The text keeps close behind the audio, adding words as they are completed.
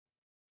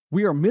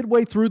We are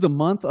midway through the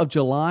month of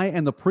July,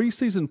 and the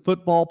preseason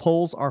football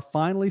polls are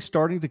finally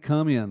starting to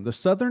come in. The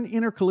Southern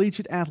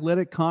Intercollegiate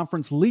Athletic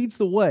Conference leads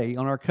the way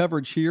on our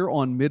coverage here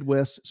on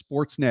Midwest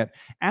Sportsnet.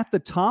 At the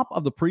top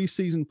of the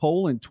preseason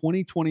poll in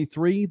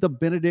 2023, the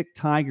Benedict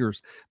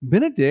Tigers.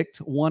 Benedict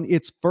won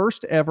its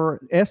first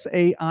ever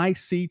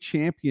SAIC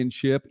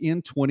championship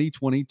in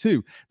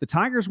 2022. The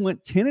Tigers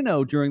went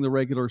 10-0 during the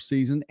regular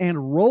season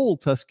and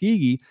rolled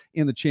Tuskegee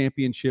in the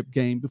championship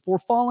game before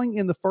falling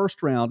in the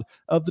first round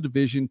of the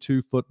Division II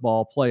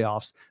football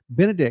playoffs.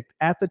 Benedict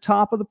at the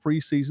top of the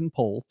preseason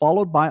poll,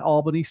 followed by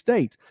Albany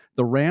State.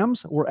 The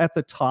Rams were at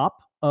the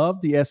top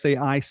of the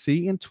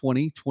SAIC in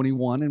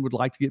 2021 and would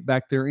like to get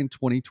back there in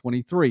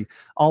 2023.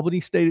 Albany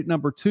State at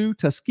number 2,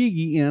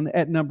 Tuskegee in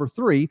at number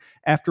 3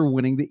 after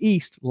winning the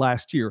East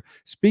last year.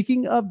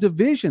 Speaking of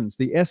divisions,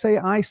 the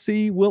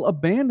SAIC will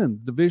abandon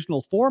the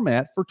divisional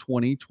format for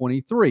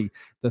 2023.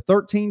 The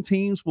 13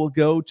 teams will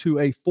go to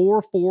a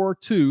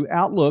 4-4-2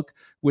 outlook,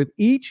 with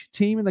each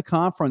team in the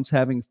conference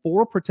having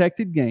 4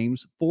 protected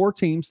games, 4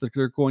 teams that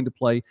are going to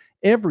play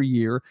every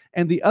year,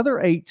 and the other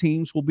 8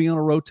 teams will be on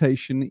a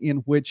rotation in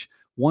which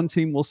one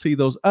team will see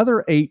those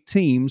other 8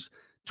 teams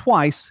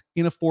twice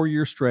in a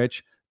 4-year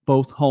stretch,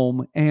 both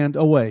home and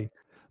away.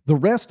 The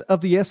rest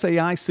of the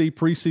SAIC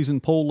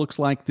preseason poll looks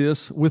like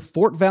this, with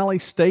Fort Valley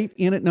State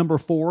in at number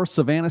 4,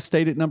 Savannah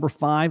State at number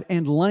 5,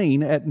 and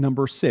Lane at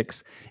number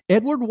 6.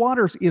 Edward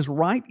Waters is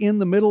right in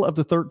the middle of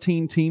the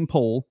 13-team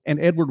poll, and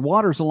Edward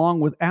Waters, along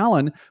with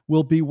Allen,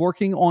 will be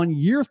working on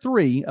year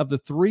 3 of the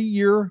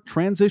 3-year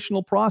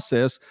transitional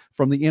process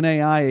from the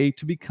NAIA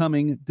to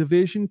becoming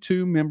Division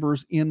II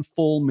members in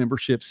full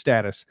membership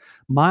status.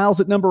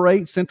 Miles at number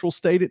 8, Central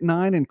State at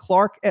 9, and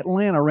Clark,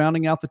 Atlanta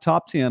rounding out the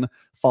top 10,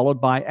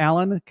 followed by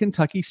Allen,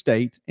 Kentucky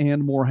State,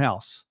 and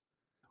Morehouse.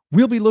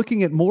 We'll be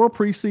looking at more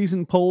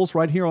preseason polls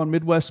right here on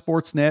Midwest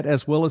Sportsnet,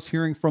 as well as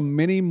hearing from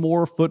many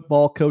more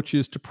football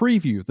coaches to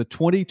preview the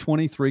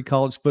 2023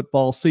 college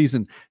football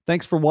season.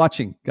 Thanks for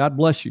watching. God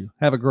bless you.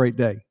 Have a great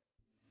day.